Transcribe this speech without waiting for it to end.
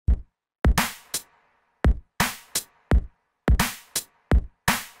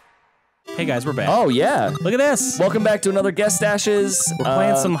Hey guys, we're back. Oh yeah. Look at this. Welcome back to another Guestaches. We're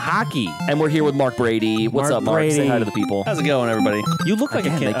playing some hockey. And we're here with Mark Brady. What's Mark up, Mark? Brady. Say hi to the people. How's it going, everybody? You look like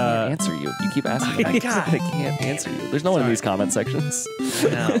Again, a kid. they can't answer you. You keep asking me. They can't answer you. There's no one in these comment sections.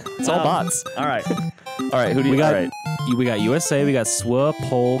 No. It's all bots. All right. All right, who do you got? all right. We got USA. We got Swa,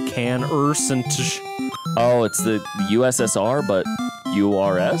 Pol, Can, and Oh, it's the USSR, but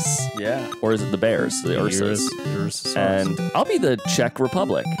URS? Yeah. Or is it the Bears? The Ursas? And I'll be the Czech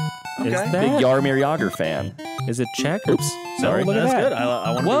Republic. Okay. Is that? Big Jaromir Jagr fan. Is it Czech? Oops. Sorry. No, look at That's that. good.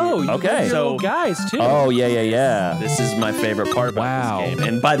 I want to Whoa. be... You Okay. so little guys too. Oh, yeah. This is my favorite part about Wow. this game.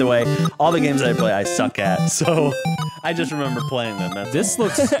 And by the way, all the games I play, I suck at. So I just remember playing them. That's This all.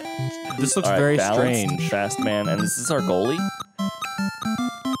 looks. This looks All right, very balanced, strange. Fast man. And is this our goalie?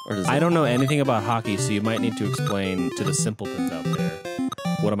 Or does I it- don't know anything about hockey, so you might need to explain to the simpletons out there.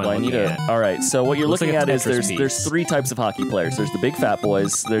 What am I Well, I looking need at? All right, so what you're Looks looking like a at is Tetris there's piece. three types of hockey players. There's the big fat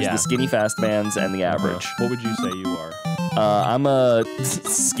boys, there's Yeah. the skinny fast mans, and the average. What would you say you are? I'm a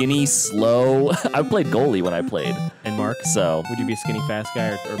skinny, slow. I played goalie when I played, And Mark? so Would you be a skinny fast guy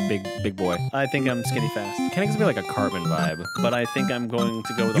or big boy? I think I'm skinny fast. Kind of gives me like a Cartman vibe. But I think I'm going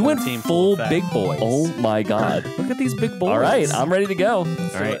to go with You a went whole team full fat. big boys. oh my god. Look at these big boys. All right, I'm ready to go.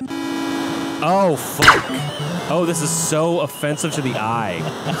 All right. Oh, fuck. Oh, this is so offensive to the eye.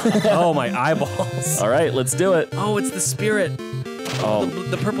 Oh, my eyeballs. All right, let's do it. Oh, it's the spirit. Oh,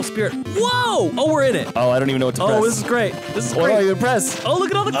 The purple spirit. Whoa! Oh, we're in it. oh, I don't even know what to press. Oh, this is great. This is What do I great. even press? Oh, look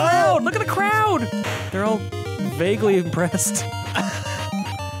at all the crowd. Look at the crowd. They're all vaguely impressed.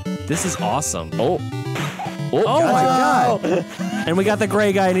 This is awesome. Oh, oh, Oh, my gotcha. God. And we got the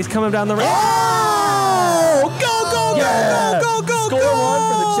gray guy, and he's coming down the ramp. Oh, Go, go, go, Score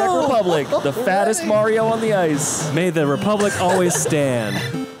one for the Czech Republic, the fattest Mario on the ice. May the Republic always stand.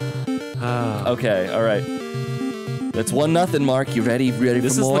 Okay, all right. That's 1-0, Mark. You ready? Ready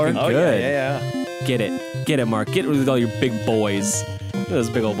This for is more? looking Oh, good. yeah. Get it. Get it, Mark. Get with all your big boys. Look at those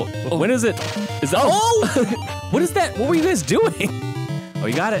big old boys. When is it? Is What is that? What were you guys doing? Oh,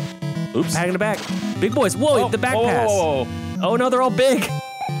 you got it. Oops. Packing the back. Big boys. Whoa, the back pass. Whoa. Oh, no, they're all big.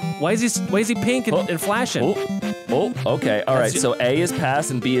 Why is he pink and flashing? Oh, okay. All right, That's- so A is pass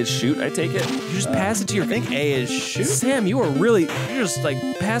and B is shoot, I take it? You just pass it to your... I think A is shoot. Sam, you are really... You're just, like,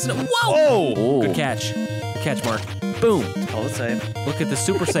 passing it. Whoa! Oh. Oh. Good catch. Good catch, Mark. Boom. Oh, let's save. Look at the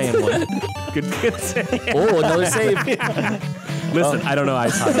Super Saiyan one. Good save. Oh, another save. Listen, I don't know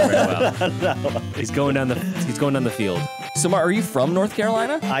ice hockey very well. He's going down the field. So, Mark, are you from North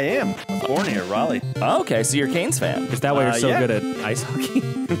Carolina? I am. I was born here, Raleigh. Oh, okay, so you're a Canes fan. Is that why you're so yeah. good at ice hockey?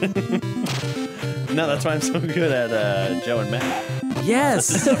 No, that's why I'm so good at Joe and Matt.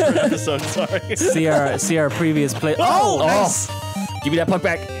 Yes. Episode, sorry. see our previous play. Oh, nice. Give me that puck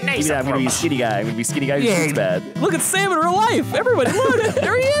back. Nice Give me that. I'm going to be a approach. skinny guy. I'm going to be a skinny guy who Yeah. shoots bad. Look at Sam in real life. Everybody, look.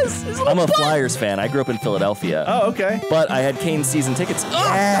 There he is. His little I'm a butt. Flyers fan. I grew up in Philadelphia. Oh, okay. But I had Canes season tickets.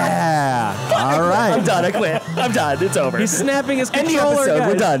 Yeah. All right. I'm done. I quit. I'm done. It's over. He's snapping his End the controller, episode. guys.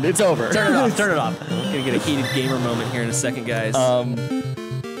 We're done. It's over. Turn it off. Turn it off. Gonna get a heated gamer moment here in a second, guys.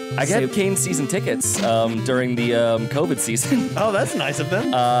 I got Canes season tickets during the COVID season. Oh, that's nice of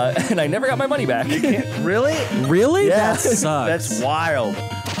them. And I never got my money back. Really? Really? Yeah. That sucks. That's wild.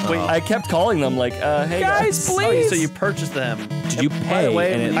 Wait, I kept calling them like, hey Guys, oh, please. so you purchased them. Did you By pay? the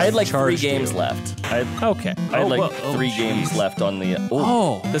way, and it I had like 3 charged games you? left. I had, Okay. I had like well, 3 games jeez. left on the.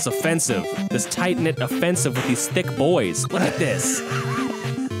 Oh, this offensive. This tight-knit offensive with these thick boys. Look at this.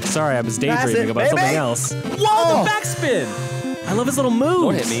 Sorry, I was daydreaming about baby. something else. Whoa, the backspin! I love his little moves.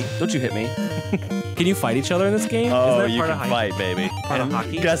 Don't hit me. Don't you hit me. Can you fight each other in this game? Oh, Isn't that you part can of hockey? fight, baby. Part of And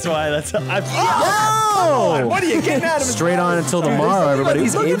hockey? Guess why? That's. Oh! What are you getting out of me? Straight on until tomorrow, everybody.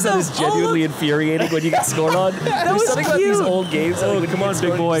 These Look games at that is those. genuinely infuriating when you get scored on. There's was something about these cute. old games. that, like, when you come on, get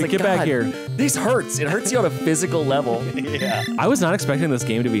scored, big boy. it's like, Get back God, here. This hurts. It hurts you on a physical level. Yeah. I was not expecting this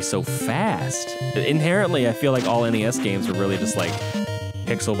game to be so fast. Inherently, I feel like all NES games are really just like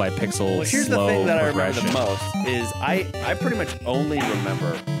pixel by pixel, Well, here's slow the thing that I remember progression. the most is I pretty much only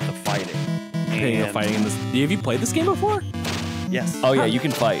remember the fighting. And Fighting in this. Have you played this game before? Yes. Oh yeah, you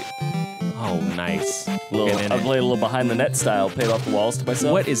can fight. Oh, nice. Little, Get in I it. played a little behind the net style, paid off the walls to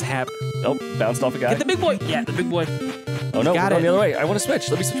myself. What is happening? Oh, bounced off a guy. Get the big boy. Yeah, the big boy. Oh no, we're Got going it. the other way. I want to switch.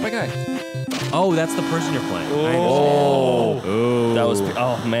 Let me switch my guy. Oh, that's the person you're playing. Oh, Oh. that was.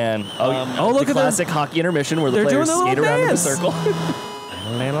 Oh man. Oh, look the at classic hockey intermission where the They're players doing the skate little around in a dance. circle.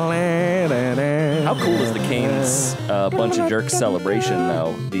 How cool is the Canes bunch of jerks celebration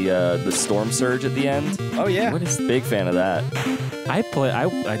though? The storm surge at the end. Oh yeah. What is? Big fan of that. I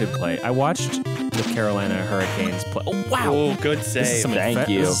did play. I watched the Carolina Hurricanes play. Oh wow! Oh, good This is save. some Thank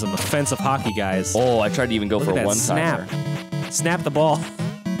you. This is some offensive hockey, guys. Oh, I tried to even go Look for at a that one-timer. snap. Snap the ball.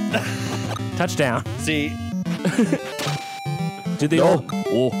 Touchdown. See, Do they No.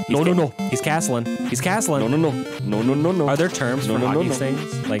 No. He's castling. He's castling. No. Are there terms for hockey no.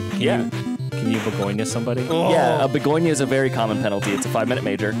 things? Like, Yeah. Can you begonia somebody? Yeah, a begonia is a very common penalty. It's a 5-minute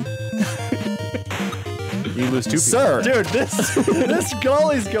major. You lose 2 people. Sir. dude, this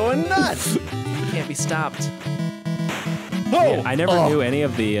goalie's going nuts. Can't be stopped. Oh, I never knew any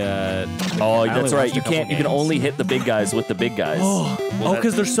of the. Oh, I that's only right. watched a You couple can't. You can games. only hit the big guys with the big guys. Oh,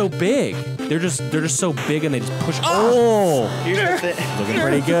 because they're so big. They're just so big and they just push. Oh, here's the thing. looking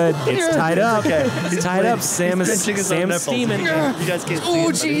pretty good. It's tied up. Okay. It's tied up. Sam's steaming. You guys can't see it,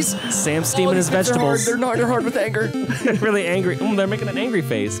 but he's- Sam's steaming his vegetables. They're hard with anger. Really angry. They're making an angry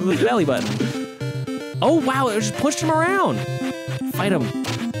face with his belly button. Oh wow! It just pushed him around. Fight him,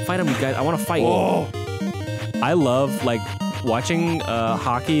 you guys! I want to fight. Whoa. I love watching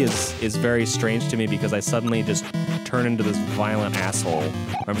hockey is very strange to me because I suddenly just turn into this violent asshole.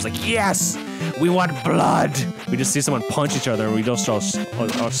 Where I'm just like, yes, we want blood. We just see someone punch each other and we just all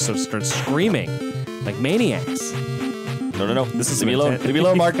start screaming like maniacs. No. This is leave me some alone. intent. Leave me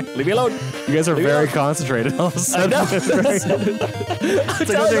alone, Mark. Leave me alone. You guys are Leave me very alone. concentrated. All of a sudden, It's like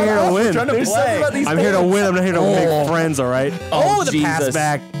they're here to win. Trying to play. I'm here to win. I'm not here to make friends. All right. Oh, the pass Jesus.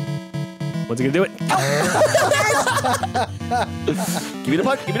 back. What's he gonna do it? Give me the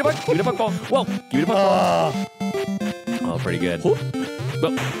puck. Give me the puck. Give me the puck ball. Whoa. Give me the puck ball. Oh, pretty good. Oh,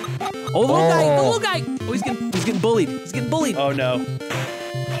 the little guy. Oh, he's getting bullied. He's getting bullied. Oh no.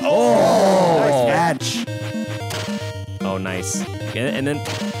 Oh, nice catch. Oh, nice. And then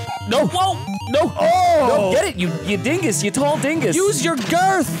No. Whoa. No. Oh. No. Get it. You dingus. You tall dingus. use your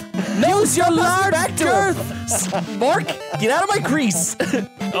girth. Use your large back to girth. Mark, get out of my crease.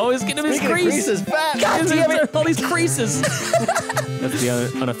 Oh, he's getting his Speaking of crease. creases, fat. God damn it. All these creases. That's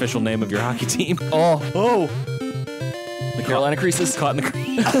the unofficial name of your hockey team. Oh. The Carolina creases. Caught in the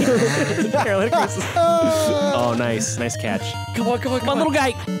crease. Carolina creases. Oh, nice. Nice catch. Come on, Come on, little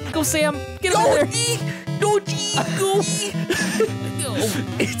guy. Go, Sam. Get in there. Go, go.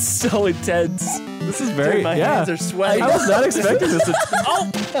 It's so intense. This is very, Dude, my hands are sweating. I was not expecting this. Oh,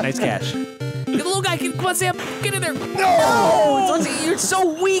 nice catch. Get the little guy. Come on, Sam. Get in there. No! You're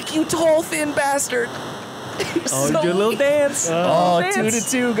so weak, you tall, thin bastard. Oh, you do a little dance. Oh, dance.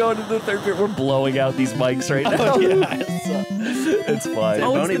 2-2 going to the third period. We're blowing out these mics right now. It's fine.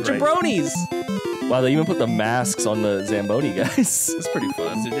 Oh, Zamboni it's the break. jabronis. Wow, they even put the masks on the Zamboni guys. It's pretty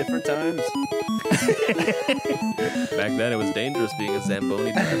fun. These are different times. Back then, it was dangerous being a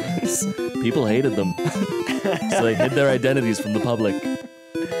Zamboni driver. People hated them. So they hid their identities from the public.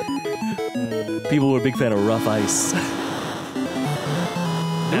 People were a big fan of rough ice.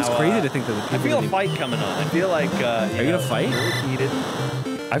 It's crazy to think that the people I feel a didn't fight coming on. I feel like. Are you gonna fight? Heated.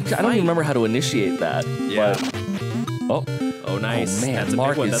 I don't even remember how to initiate that. Yeah. But, oh, Oh, nice. Oh, man, That's a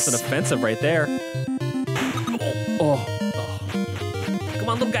Mark big one. is- That's an offensive right there. oh, Come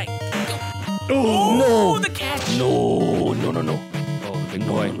on, little guy. oh, no, the catch. no. Oh, the big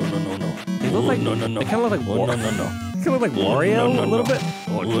boy. No. They look like, no. They kind of look like No. They kind of look like Wario a little bit.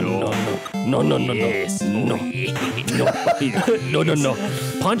 Oh, no. Yes, no. No.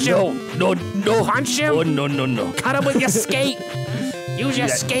 Punch him. No. Punch him. Oh, no. Cut him with your skate. Use your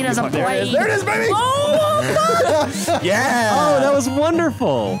skate as a blade. There it is, baby. Oh, Yeah. oh, that was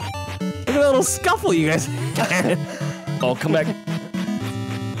wonderful. Look at that little scuffle you guys had. Oh, come back.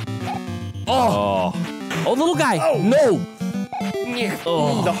 Oh, little guy. Oh. No.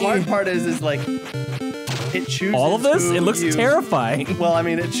 Oh. The hard part is like it chooses All of this? who It looks you- terrifying. Well, I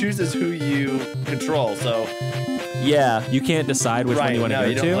mean, it chooses who you control. So Yeah. You can't decide which one right, you want to no, go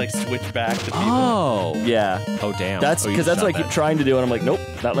you to. don't like switch back to people. Oh. Yeah. Oh, damn. That's Oh, you because that's shot what I keep that. trying to do, and I'm like, nope,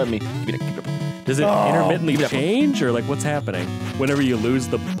 not letting me. Give me that. Does it Oh. intermittently Give it up. change, or like what's happening? Whenever you lose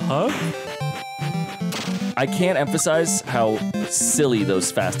the puck? I can't emphasize how silly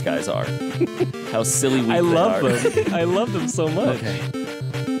those fast guys are. How silly we I love are. them. I love them so much. Okay.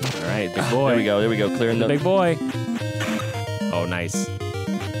 All right, big boy. There we go. Clearing The the. big boy. Oh, nice.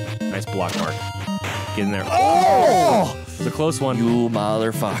 Nice block, Mark. Get in there. Oh! It was a close one. You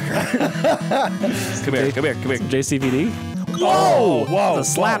motherfucker. Come here. JCVD. Whoa! Whoa! It's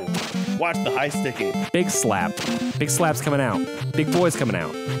a slap. whoa. Watch the high sticking. Big slap. Big slap's coming out. Big boy's coming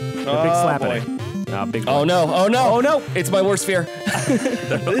out. Big Oh, slap boy. in it. Big boy. Oh no. Oh, no. It's my worst fear.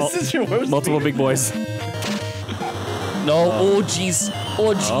 This is your worst. Multiple fear. big boys. No. Oh jeez.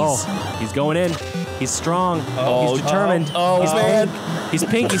 Oh, he's going in. He's strong. Oh, he's determined. oh, he's man. pink. He's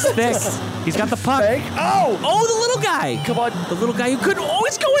pink. He's thick. He's got the puck. Oh! Oh, the little guy. Come on. The little guy who couldn't. Oh,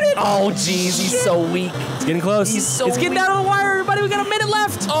 he's going in. Oh jeez. He's so weak. It's getting close. He's so It's getting weak. down to the wire, everybody. We got a minute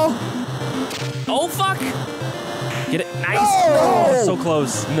left. Oh. Oh, fuck. Get it. Nice. Oh, so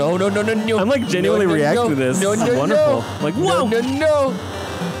close. No. I'm like genuinely reacting to this. No, This is wonderful. Like, whoa. No.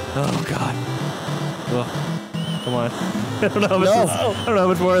 Oh, God. Ugh. Come on. I don't know how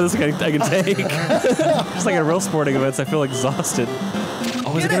much more of this I can take. Just like at real sporting events, I feel exhausted.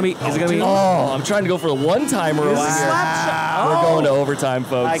 Oh, is it gonna be? Oh, I'm trying to go for the one-timer over here. We're going to overtime,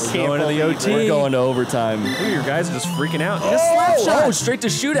 folks. I can't going to the believe OT. We're going to overtime. Ooh, your guys are just freaking out. Get a slap shot. Oh, straight to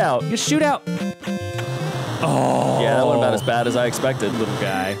shootout. You shoot out. Oh. Yeah, that wasn't about as bad as I expected. Little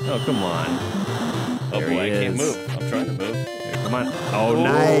guy. Oh, come on. Oh There boy, he I can't is. move. I'm trying to move. Here, come on. Oh, Oh,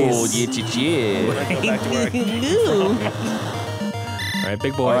 nice. yeah. Go back to where I came from. All right,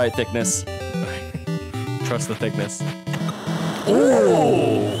 big boy. All right, thickness. Trust the thickness.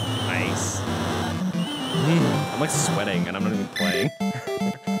 Oh. Nice. I'm like sweating and I'm not even playing.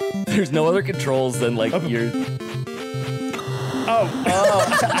 There's no other controls than like your. Oh,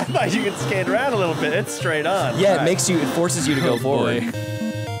 I thought you could skate around a little bit. It's straight on. Yeah, All right. it forces you to go forward.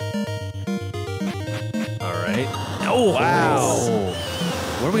 All right. Oh, wow.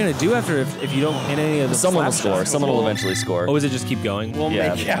 What are we going to do after if you don't hit any of the Someone will slap score. shots? Someone will eventually score. Oh, is it just keep going? We'll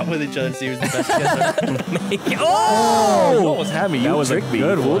Yeah. make out with each other and see who's the best kisser. Oh! You almost had me. You That was a tricked me.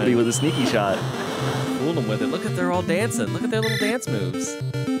 good You fooled one. me with a sneaky shot. Fooled them with it. Look at they're all dancing. Look at their little dance moves.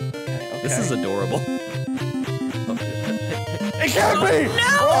 This is adorable. It can't be!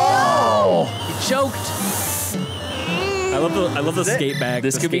 Oh! He choked. I love the skate bag.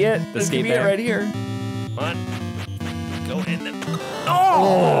 This the could be skate- it. The This skate could be it bag. right here. Come on. Go in there.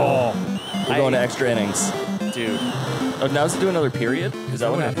 Oh! We're going to extra innings. Dude, Oh, now does it do another period? Is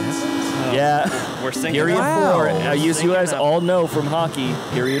that what happens? Oh. Yeah. we're singing. Period Wow. 4. As you Singing guys up. all know from hockey,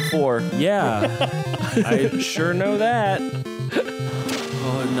 period 4. Yeah. I sure know that.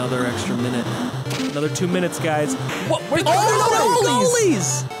 Oh, another extra minute. Another 2 minutes, guys. What? Where's the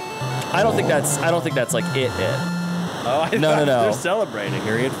goalies? I don't think that's like it. Oh, I No, thought no. They're celebrating.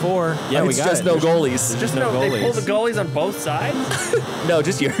 Period 4. Yeah, we it's got just it. no There's goalies. Just no They pull goalies. the goalies on both sides? No,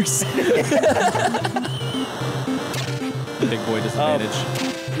 just yours. Big boy disadvantage.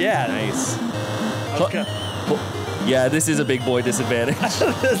 Yeah. Nice. Okay. Yeah, this is a big boy disadvantage.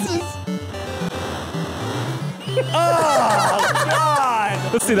 This is. Oh,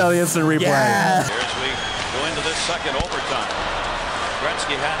 God! Let's see now the instant replay. Yeah. As we go into this second overtime.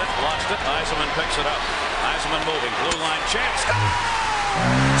 Gretzky had it, lost it. Eisenman picks it up. Eisenman moving. Blue line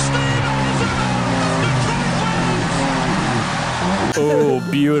chance. Oh,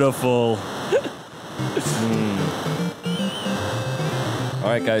 beautiful. All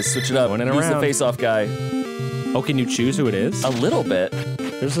right, guys, switch it up. Going in Who's the around. face-off guy? Oh, can you choose who it is? A little bit.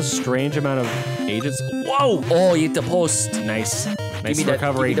 There's a strange amount of agents. Whoa! Oh, you hit the post. Nice. Nice me that-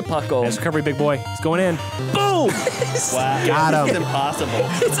 recovery. give me the pucko. Nice recovery, big boy. He's going in. Boom! Wow. Got him. It's impossible.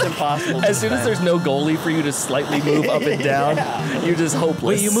 It's impossible. As soon as there's no goalie for you to slightly move up and down, Yeah. you're just hopeless.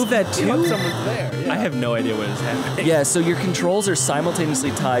 Wait, you move that You hope too? someone's there. Yeah. I have no idea what is happening. Yeah, so your controls are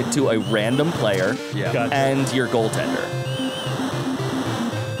simultaneously tied to a random player Yeah. Gotcha. and your goaltender.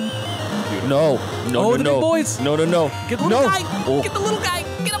 No, no, Oh, no, the no. big boys. No, no, no. Get the little no. guy. Oh. Get the little guy.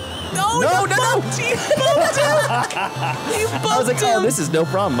 Get him. No, No, you no, no. bumped. You bumped him. You I was bumped like, him. oh, this is no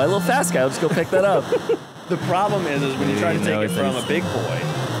problem. My little fast guy will just go pick that up. The problem is when you try to You take know it from things. a big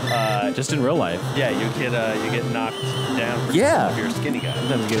boy, Just in real life. yeah, you get knocked down. Yeah. If you're a skinny guy.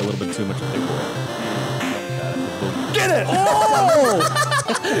 Sometimes you get a little bit too much of big boy. Get it! Oh!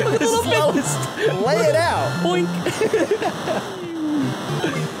 Lay it out. Boink.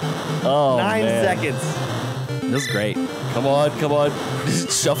 Oh, 9 man. seconds. This is great. Come on, come on.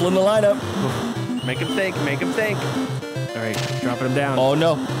 Just shuffling the lineup. Make him think. Make him think. All right, dropping him down. Oh,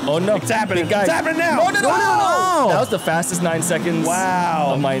 no. Oh, no. It's happening. Big guy. It's happening now. No, no, no. No. That was the fastest 9 seconds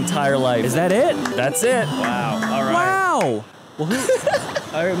Wow. of my entire life. Is that it? That's it. Wow. All right. Wow. Well,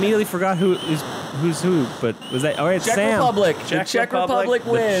 who? I immediately forgot who's who, but was that all right? Czech Sam. Republic. Czech the Czech Republic. Republic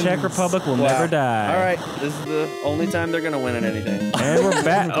The wins. Czech Republic will Wow. never die. All right. This is the only time they're gonna win at anything. And we're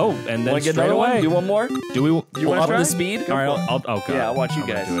back. Oh, and then Want to get straight another away. one? Do one more? Do we? You wanna up try? the speed? All right. Oh God. Yeah, I'll watch you I'm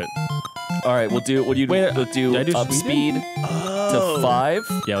gonna guys. do it. All right, we'll do. What do you Wait, we'll do? did I do Up speed? speed to 5,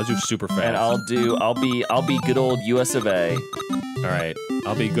 Yeah, let's do super fast. and I'll be good old US of A. All right.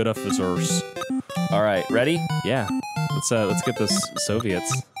 I'll be good officers. All right, ready? Yeah. Let's get this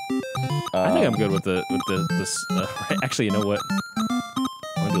Soviets. I think I'm good with this. Actually, you know what?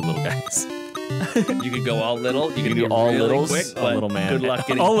 I'm gonna do little guys. You could go all little. You can could do be all really littles? quick, A but little man. Good luck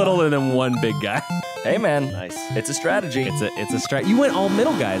getting all little caught. and then one big guy. Hey, man. Nice. It's a strategy. It's a strat. You went all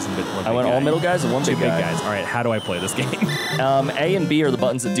middle guys and one big I went guy. all middle guys and one Two big big guy. guys. All right. How do I play this game? A and B are the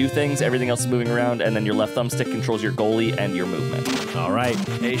buttons that do things. Everything else is moving around, and then your left thumbstick controls your goalie and your movement. All right.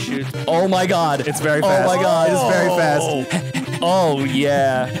 A shoots. Oh my God. It's very fast. Oh my God. It's very fast. Oh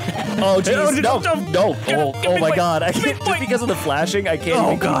yeah. Oh jeez. No. Oh my God. I can't, just because of the flashing, I can't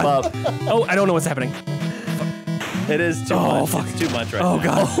even keep up. Oh, I don't know what's happening. It is too much. Fuck. It's too much right Oh now.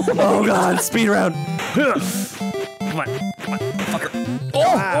 God. Oh God. Speed round. Come on. Fucker.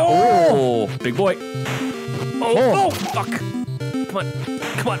 Oh. Big boy. Oh, fuck. Come on.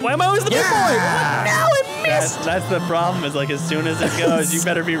 Why am I always the big boy? No, it missed. That's the problem. Is like as soon as it goes, you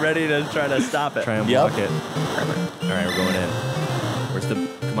better be ready to try to stop it. Try and block it. All right, we're going in. Where's the?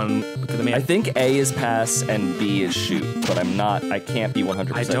 Come on, look at the man. I think A is pass and B is shoot, but I can't be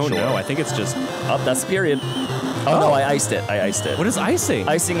 100% I sure. don't know. I think it's just. Oh, that's the period. Oh no, I iced it. What is icing?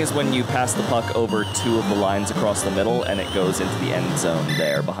 Icing is when you pass the puck over 2 of the lines across the middle, and it goes into the end zone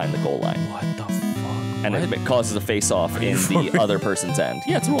there behind the goal line. What the fuck? And it causes a face-off in the other person's end.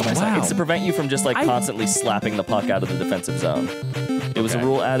 Yeah, it's a rule. Wow. It's to prevent you from just like constantly slapping the puck out of the defensive zone. It was a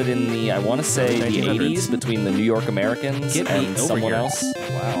rule added in the, I want to say, the 80s between the New York Americans and someone else.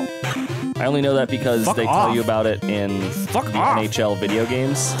 Wow. I only know that because they tell you about it in the NHL video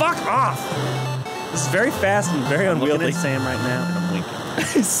games. Fuck off! This is very fast and very I'm looking unwieldy. at Sam right now, and I'm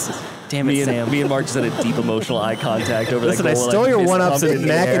winking. Damn it, Sam. Me and Mark just had a deep emotional eye contact over Listen, that I goal. stole your one-ups and in the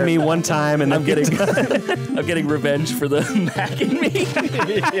macking air. me one time, and I'm getting revenge for the macking me.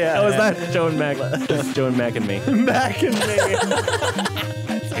 Yeah. That was not Joe and Mac. Joe and Mac and me. Back in me.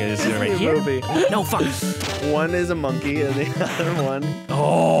 Okay, just do it right here. Movie. No, fuck. One is a monkey, and the other one.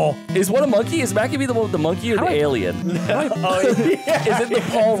 Oh, is one a monkey? Is Mac be the one with the monkey or the alien? Oh, yeah. Is it the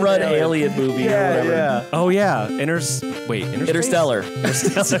Paul Rudd alien movie or whatever? Yeah. Oh yeah, Interstellar.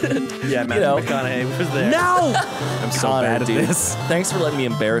 Yeah, Matthew You know. McConaughey was there. No, I'm so Connor, bad at dude. this. Thanks for letting me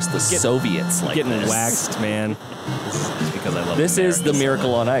embarrass the Soviets like Getting this. waxed, man. This is just because I love. This is the Americans.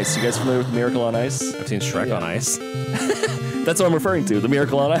 Miracle on Ice. You guys familiar with the Miracle on Ice? I've seen Shrek on Ice. That's what I'm referring to. The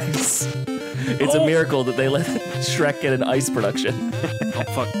Miracle on Ice. It's a miracle that they let Shrek get an ice production. Oh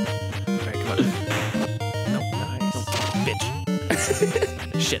fuck! All right, come on. No, nice,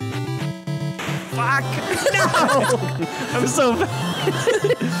 bitch. Shit. Fuck! No! I'm so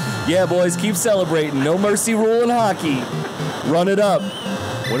bad. Yeah, boys, keep celebrating. No mercy rule in hockey. Run it up.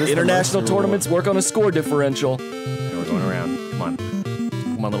 What is the International mercy rule? tournaments work on a score differential. Okay, we're going around.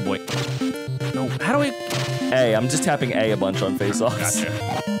 Come on, little boy. No, how do we? A. I'm just tapping A bunch on face-offs.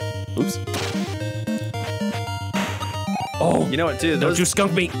 Gotcha. Oops. Oh, You know what, too? don't you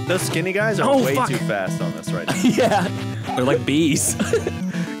skunk me? Those skinny guys are Oh, way fuck. too fast on this right now. Yeah. They're like bees.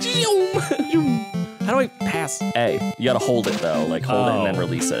 How do I pass? A. You gotta hold it though. Like hold it and then Oh.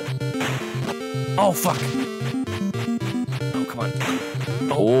 release it. Oh fuck! Oh come on!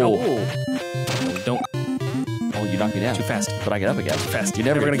 Oh. No, don't. Oh, you knocked me down. Too fast. But I get up again. Too Fast. You're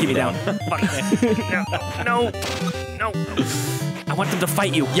never gonna keep me down. Fuck. No. I want them to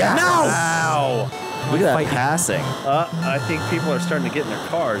fight you. Yeah. No. Ow! Look at that Fight. passing. I think people are starting to get in their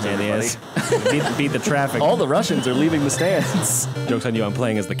cars, Yeah, everybody. it is. beat the traffic. All the Russians are leaving the stands. Joke's on you. I'm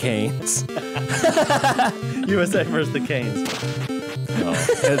playing as the Canes. USA versus the Canes.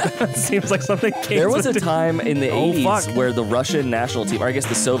 It seems like something Canes There was a would do. time in the Oh, 80s fuck. where the Russian national team, or I guess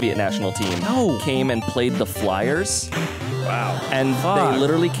the Soviet national team, came and played the Flyers. Wow. And Fuck. they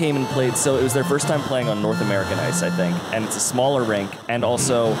literally came and played, so it was their first time playing on North American ice, I think. And it's a smaller rink, and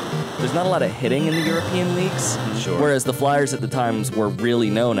also there's not a lot of hitting in the European leagues. Sure. Whereas the Flyers at the times were really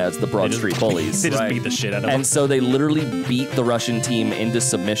known as the Broad Street Bullies. They just Right. beat the shit out of them. And so they literally beat the Russian team into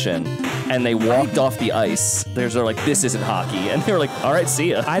submission, and they walked off the ice. They're like, this isn't hockey. And they were like, all right, see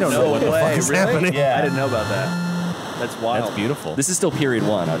ya. I don't know what the fuck is really? happening. Yeah, I didn't know about that. That's wild. That's beautiful. This is still period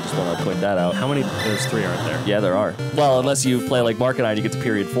 1. I just want to point that out. How many? There's 3, aren't there? Yeah, there are. Well, unless you play like Mark and I, you get to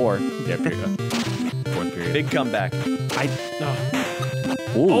period 4. Yeah, period. 4th period. Big comeback. Ooh.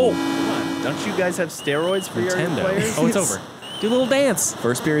 Oh, Come on. Don't you guys have steroids for your Nintendo. players? Oh, it's over. Do a little dance.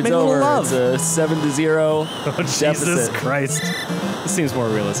 First period's Make a little over. love. It's a 7-0 Oh, Jesus deficit. Christ. This seems more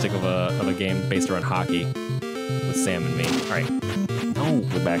realistic of a game based around hockey with Sam and me. All right. No.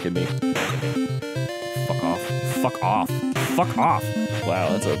 Look back at me. Fuck off. Fuck off. Fuck off. Wow,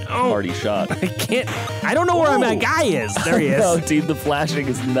 that's a Oh. party shot. I can't. I don't know where my guy is. There he is. Oh, dude, the flashing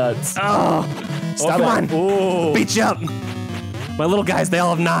is nuts. Oh. Stop. Come on. Ooh. Beat you up. My little guys, they all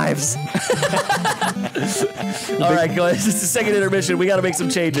have knives. All right, guys, it's the second intermission. We got to make some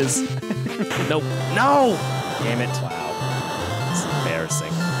changes. Nope. No. Damn it. Wow. It's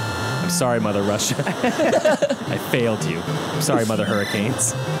embarrassing. I'm sorry, Mother Russia. I failed you. I'm sorry, Mother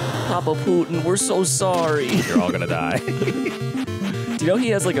Hurricanes. Papa Putin, we're so sorry. You're all gonna die. Do you know he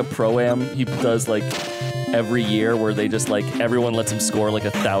has like a pro-am? He does like every year where they just like everyone lets him score like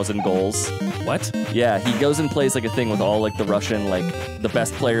 1,000 goals. What? Yeah, he goes and plays like a thing with all like the Russian, like the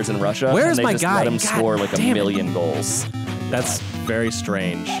best players in Russia. Where's and they my just guy? let him God score like damn it. 1,000,000 goals. That's very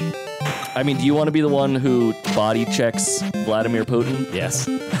strange. I mean, do you want to be the one who body checks Vladimir Putin? Yes.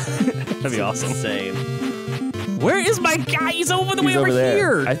 That'd be awesome. Insane. Where is my guy? He's over the way He's over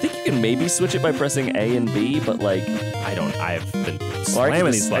there. here. I think you can maybe switch it by pressing A and B, but like, I've been or I slamming can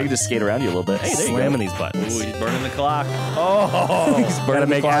these just, I buttons. can just skate around you a little bit. Hey, there you Slamming go. these buttons. Ooh, he's burning the clock. Oh, He's burning Gotta the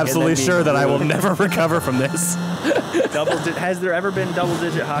make clock and absolutely then sure that I will being never recover from this. has there ever been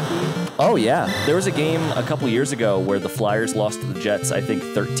double-digit hockey? Oh yeah, there was a game a couple years ago where the Flyers lost to the Jets. I think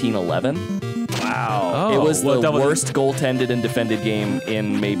 13-11. Wow. It was well, the worst goaltended and defended game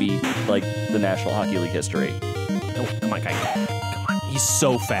in maybe like the National Hockey League history. Oh, come on, guy. Come on. He's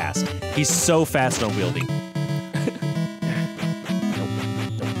so fast. He's so fast and unwieldy.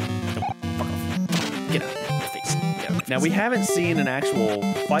 Get out of my face. Get out of my Now face. we haven't seen an actual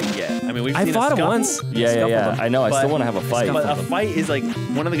fight yet. I mean, we've I seen fought a him scuffle, once. Yeah. Scuffled him. I know. I but- still want to have a fight. But a fight is like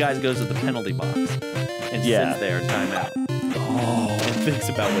one of the guys goes to the penalty box and Yeah. sits there in timeout and thinks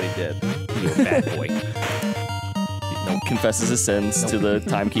about what he did. You're a bad boy. Confesses his sins to the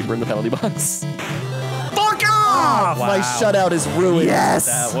timekeeper in the penalty box. Fuck off! Wow. My shutout is ruined. Yes!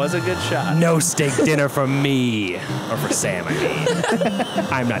 That was a good shot. No steak dinner for me. Or for Sam, I mean.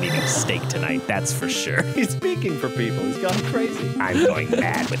 I'm not eating steak tonight, that's for sure. He's speaking for people. He's gone crazy. I'm going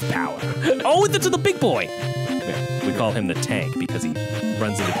mad with power. Oh, that's the big boy. We call him the tank because he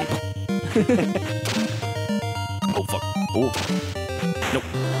runs into people. Oh, fuck. Oh. Nope.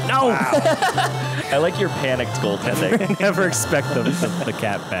 No! I like your panicked goaltending. Never expect the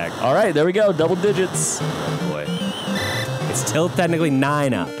cat back. All right, there we go. Double digits. Oh, boy. It's still technically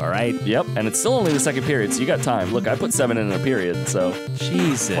 9 up, all right? Yep, and it's still only the second period, so you got time. Look, I put 7 in a period, so.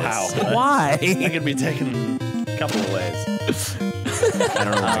 Jesus. Wow. Why? That could be taken a couple of ways. I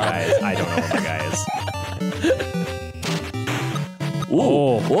don't know where my guy is. I don't know where my guy is. Ooh.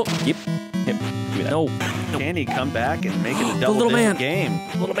 Oh. Whoop. Yep. No. Can he come back and make it a The double little man. game?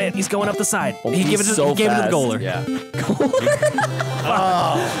 Little man, he's going up the side. Oh, he he's gave it to so he gave it to the fast. goaler. Yeah.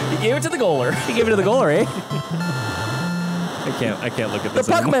 He gave it to the goaler. He gave it to the goaler, eh? I can't look at The this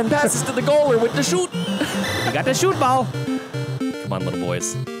anymore. puckman passes to the goaler with the shoot. You got the shoot ball. Come on, little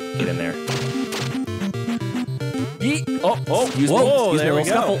boys. Get in there. Excuse me. Whoa, Excuse me, there a we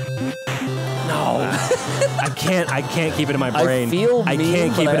little go. scuffle. No. I can't keep it in my brain. I feel I mean,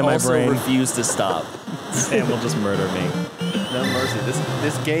 can't keep but it in I my also brain. refuse to stop. Sam will just murder me. No mercy.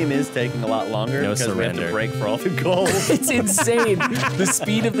 This game is taking a lot longer No because we have to surrender. break for all the goals. It's insane. The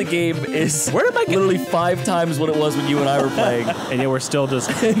speed of the game is Where did my literally 5 times what it was when you and I were playing. And yet we're still just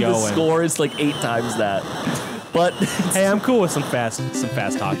The going. score is like 8 times that. But Hey, I'm cool with some fast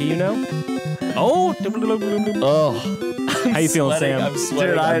hockey, you know? Oh, how you feeling, Sam? I'm sweating.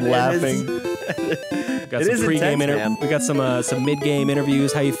 Dude, I'm it laughing. Got It some is pregame intense, man. We got some mid-game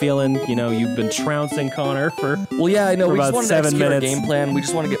interviews. How you feeling? You know, you've been trouncing Connor for. Well, yeah, I know. For We just about wanted to 7 execute minutes. our game plan. We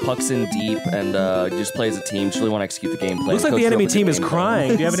just want to get pucks in deep and just play as a team. Just really want to execute the game plan. Looks like Coach the enemy Roper did team is game plan.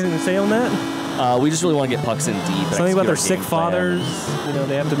 crying. Do you have anything to say on that? We just really want to get pucks in deep. And Something about their execute sick our game plan. fathers. You know,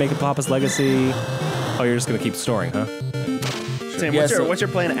 they have to make a Papa's legacy. Oh, you're just gonna keep storing, huh? Sam, Yeah, what's your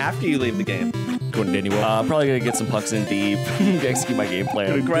plan after you leave the game? Going to Disney World. I'm probably gonna get some pucks in deep. Execute my game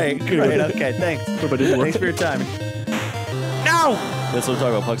plan. Great. Okay, thanks. Thanks for your time. No! That's what I'm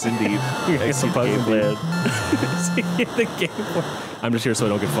talking about. Pucks in deep. Get some Execute pucks game in plan. the game. I'm just here so I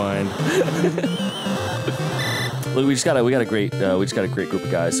don't get fined. Look, we just got a great group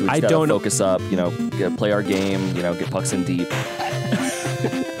of guys. So we I just don't gotta know- focus up. You know, play our game. You know, get pucks in deep.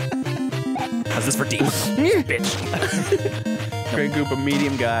 How's this for deep? Bitch. Great group of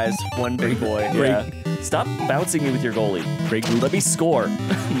medium guys, one big boy. Yeah. Stop bouncing me with your goalie. Great group. Let me score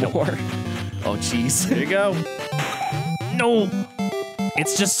more. Oh, jeez. There you go. No!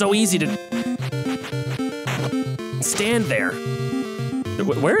 It's just so easy to stand there.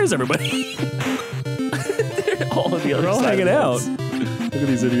 Where is everybody? All of the other They're all side hanging of out. this. Look at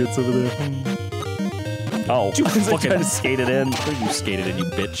these idiots over there. Oh, You I was fucking- trying to skate it in. You skated in, you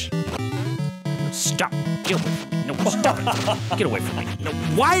bitch. Stop. Get away from me. No, stop it. Get away from me. No.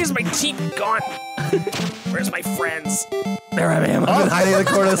 Why is my team gone? Where's my friends? There I am. I've been hiding in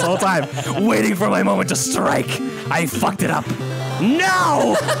the corner this whole time, waiting for my moment to strike. I fucked it up.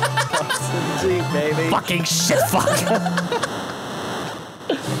 No! Deep, baby. Fucking shit fuck.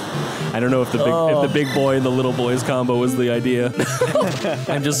 I don't know if the big boy and the little boys combo was the idea.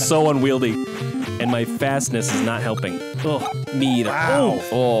 I'm just so unwieldy, and my fastness is not helping. Oh, me either. Wow.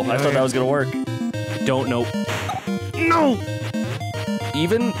 Oh, I thought that was gonna work. Don't know. No!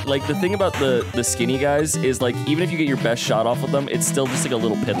 even like the thing about the skinny guys is like even if you get your best shot off with them, it's still just like a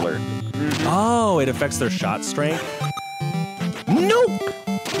little piddler. Oh, it affects their shot strength. Nope.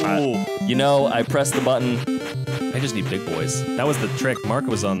 You know, I pressed the button. I just need big boys. That was the trick. Mark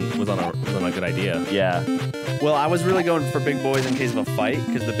was on a good idea. Yeah. Well, I was really going for big boys in case of a fight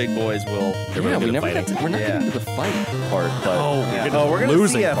because the big boys will. They're really good at we're not fighting. getting to the fight part, but we're gonna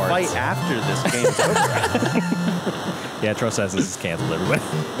losing see a parts. fight after this game's over. Yeah, Trustaches is canceled, everybody.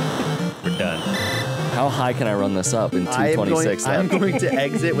 We're done. how high can I run this up in 226? I'm going to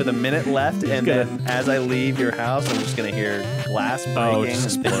exit with a minute left, and then as I leave your house, I'm just gonna hear glass breaking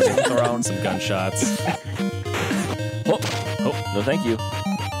just and things getting thrown. Some gunshots. Oh, no, thank you.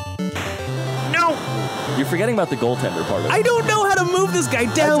 No! You're forgetting about the goaltender part of it. I don't know how to move this guy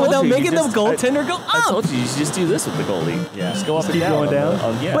down without making the goaltender go up. I told you just do this with the goalie. Yeah. Just go up and Keep down. going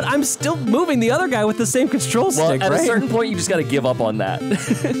down. Yeah. But I'm still moving the other guy with the same control well, stick, at right? a certain point, you just got to give up on that. Do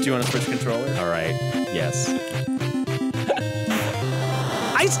you want to switch controllers? All right. Yes.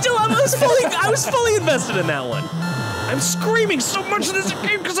 I was fully invested in that one. I'm screaming so much in this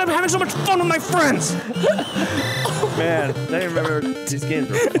game because I'm having so much fun with my friends. Man, I remember these games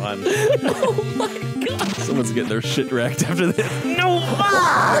were fun. Oh my god. Someone's getting their shit wrecked after this. No!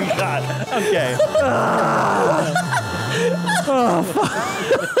 Oh my god. Okay.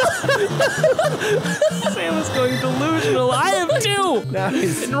 Sam is going delusional. I am too. Now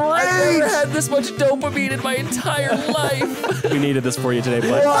he's I've never had this much dopamine in my entire life. We needed this for you today,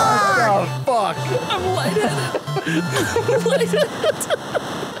 bud. What the fuck? I'm lightheaded. I'm lightheaded.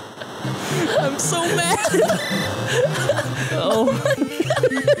 I'm so mad. Oh.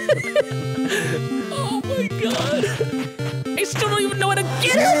 Oh my god. I still don't even know how to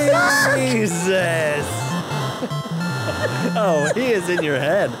get it. Jesus. Oh, he is in your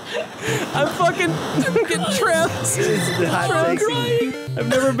head. I'm getting trapped. He's not I'm taking- crying. I've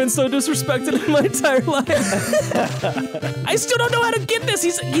never been so disrespected in my entire life. I still don't know how to get this.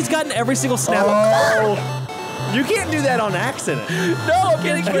 He's gotten every single snap. Oh. You can't do that on accident. No, I'm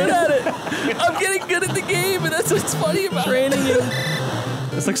getting good at it. I'm getting good at the game, and that's what's funny about Training you.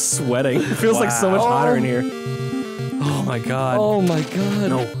 It's like sweating. It feels like so much hotter in here. Oh my god. Oh my god.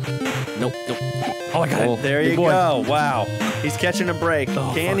 No. Nope. Oh my god. There you go. Wow. He's catching a break.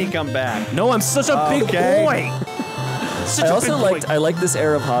 Oh, Can he come back? No, I'm such a big Okay. boy. Such I a also big boy. I like this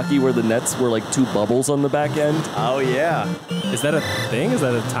era of hockey where the nets were like two bubbles on the back end. Oh, yeah. Is that a thing? Is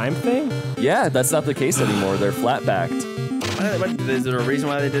that a time thing? Yeah, that's not the case anymore. They're flat backed. Is there a reason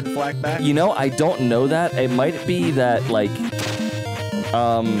why they did flag back? You know, I don't know that. It might be that like,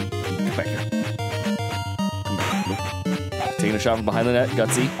 come back here. Taking a shot from behind the net,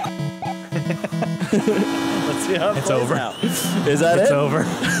 gutsy. Let's see how it It's plays over. out. Is that It's it? over.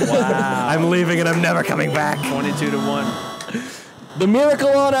 Wow. I'm leaving and I'm never coming back. 22-1. The Miracle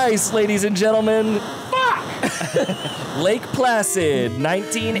on Ice, ladies and gentlemen. Lake Placid,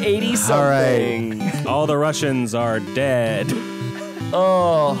 1980 something. All the Russians are dead.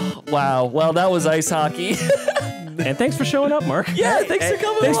 Oh, wow. Well, that was ice hockey. And thanks for showing up, Mark. Yeah, thanks for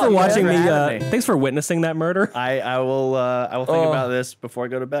coming Thanks for along, watching man. the. Thanks for witnessing that murder. I will think about this before I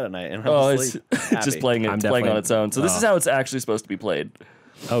go to bed at night and Oh, I'll it's sleep. just playing I'm it, playing on definitely- its own. So this is how it's actually supposed to be played.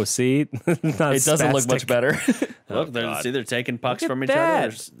 Oh, see, It doesn't look much better. Look, they're taking pucks from each that. other.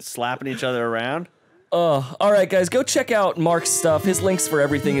 They're slapping each other around. Oh, all right, guys, go check out Mark's stuff. His links for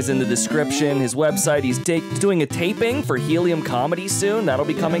everything is in the description. His website. He's doing a taping for Helium Comedy soon. That'll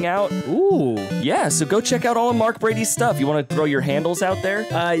be coming out. Ooh. Yeah, so go check out all of Mark Brady's stuff. You want to throw your handles out there?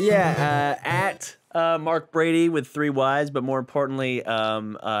 At Mark Brady with 3 Y's, but more importantly,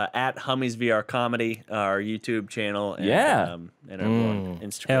 at Hummy's VR Comedy, our YouTube channel, and, and everyone,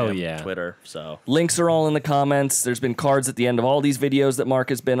 Instagram, Hell yeah. Twitter. So Links are all in the comments. There's been cards at the end of all these videos that Mark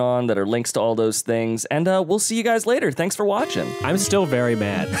has been on that are links to all those things. And we'll see you guys later. Thanks for watching. I'm still very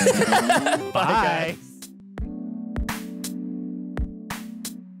mad. bye, guys.